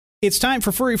It's time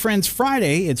for Furry Friends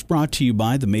Friday. It's brought to you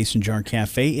by the Mason Jar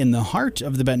Cafe in the heart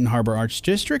of the Benton Harbor Arts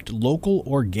District, local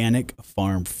organic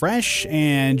farm fresh.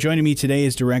 And joining me today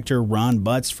is Director Ron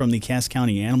Butts from the Cass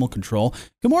County Animal Control.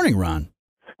 Good morning, Ron.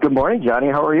 Good morning, Johnny.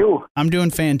 How are you? I'm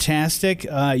doing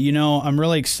fantastic. I'm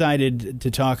really excited to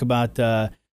talk about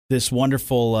this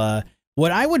wonderful,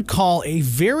 what I would call a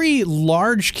very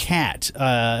large cat,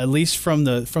 at least from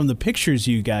the pictures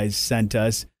you guys sent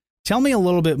us. Tell me a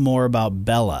little bit more about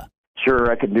Bella.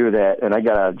 Sure, I can do that. And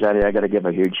Johnny, I got to give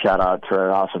a huge shout out to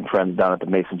our awesome friends down at the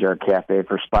Mason Jar Cafe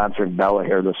for sponsoring Bella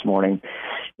here this morning.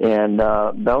 And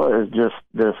Bella is just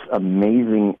this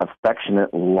amazing,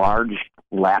 affectionate, large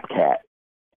lap cat.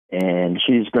 And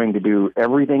she's going to do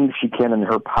everything she can in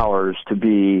her powers to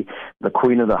be the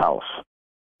queen of the house.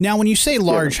 Now, when you say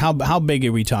large, how big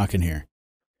are we talking here?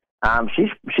 She's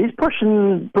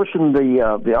pushing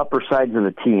the upper sides of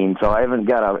the teen, so I haven't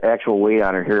got an actual weight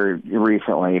on her here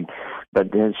recently,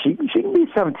 but she can be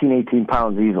 17, 18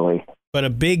 pounds easily. But a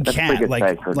big cat,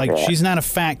 like cat. She's not a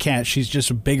fat cat, she's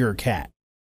just a bigger cat.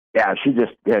 Yeah, she's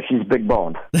big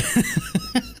boned.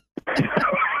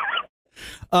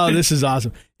 Oh, this is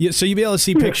awesome. So you'll be able to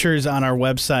see pictures on our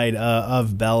website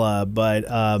of Bella, but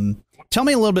tell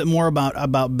me a little bit more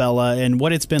about Bella and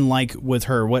what it's been like with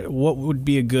her. What would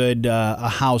be a good a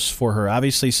house for her?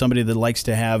 Obviously, somebody that likes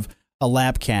to have a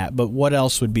lap cat, but what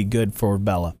else would be good for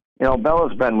Bella?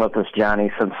 Bella's been with us,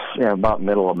 Johnny, since about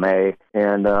middle of May,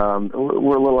 and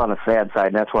we're a little on the sad side,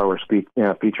 and that's why we're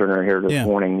featuring her here this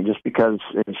morning, just because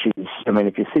if you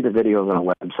see the videos on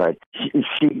the website,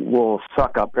 she will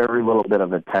suck up every little bit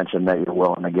of attention that you're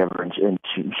willing to give her, and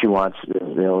she wants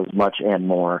as much and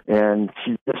more. And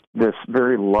she's just this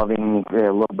very loving,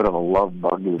 a little bit of a love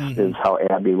bug is how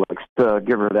Abby likes to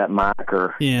give her that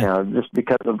moniker, just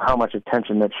because of how much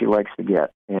attention that she likes to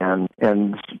get. And I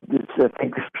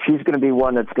think she's going to be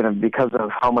one that's going to, because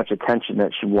of how much attention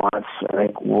that she wants, I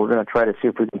think we're going to try to see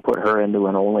if we can put her into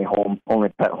an only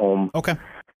pet home. Okay.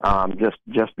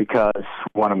 Just because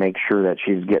we want to make sure that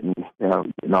she's getting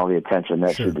all the attention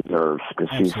that she deserves,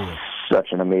 because she's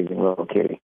such an amazing little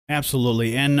kitty.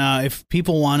 Absolutely. And if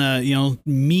people want to,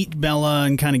 meet Bella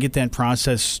and kind of get that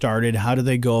process started, how do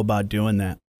they go about doing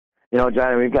that?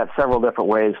 Johnny, we've got several different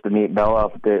ways to meet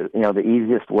Bella. The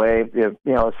easiest way,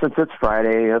 since it's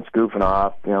Friday, it's goofing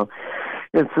off,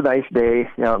 it's a nice day,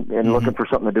 and looking for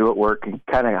something to do at work, and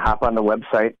kind of hop on the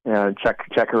website,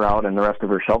 check her out and the rest of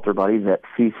her shelter buddies at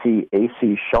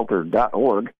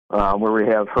ccacshelter.org, where we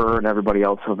have her and everybody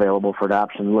else available for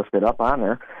adoption listed up on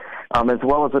there, as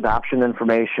well as adoption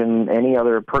information, any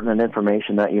other pertinent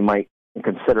information that you might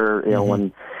consider,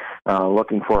 when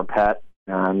looking for a pet.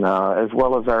 And as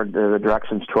well as the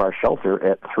directions to our shelter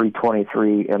at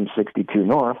 323 M62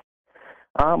 North,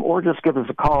 or just give us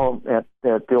a call at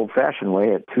the old-fashioned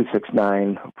way at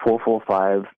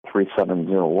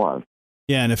 269-445-3701.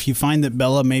 Yeah, and if you find that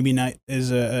Bella maybe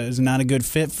is not a good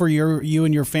fit for you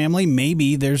and your family,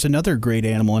 maybe there's another great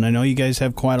animal. And I know you guys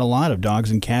have quite a lot of dogs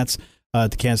and cats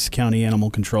at the Cass County Animal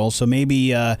Control. So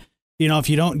maybe if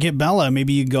you don't get Bella,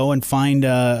 maybe you go and find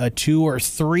a 2 or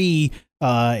 3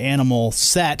 animal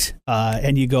set,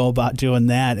 and you go about doing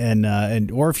that,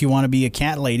 or if you want to be a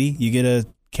cat lady, you get a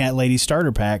cat lady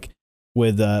starter pack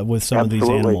with some of these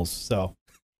animals. So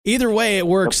either way, it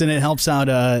works, and it helps out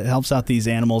these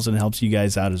animals and helps you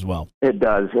guys out as well. It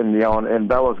does, and and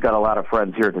Bella's got a lot of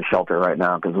friends here at the shelter right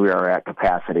now because we are at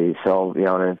capacity. So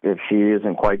if she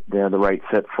isn't quite the right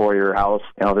fit for your house,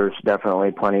 there's definitely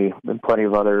plenty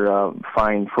of other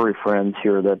fine furry friends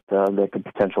here that could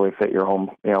potentially fit your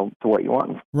home, to what you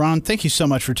want. Ron, thank you so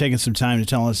much for taking some time to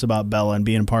tell us about Bella and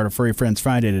being a part of Furry Friends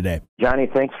Friday today. Johnny,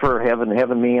 thanks for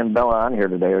having me and Bella on here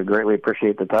today. I greatly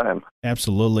appreciate the time.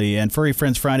 Absolutely, and Furry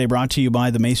Friends Friday brought to you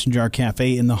by the Mason Jar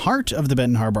Cafe in the heart of the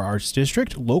Benton Harbor Arts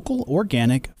District, local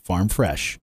organic farm fresh.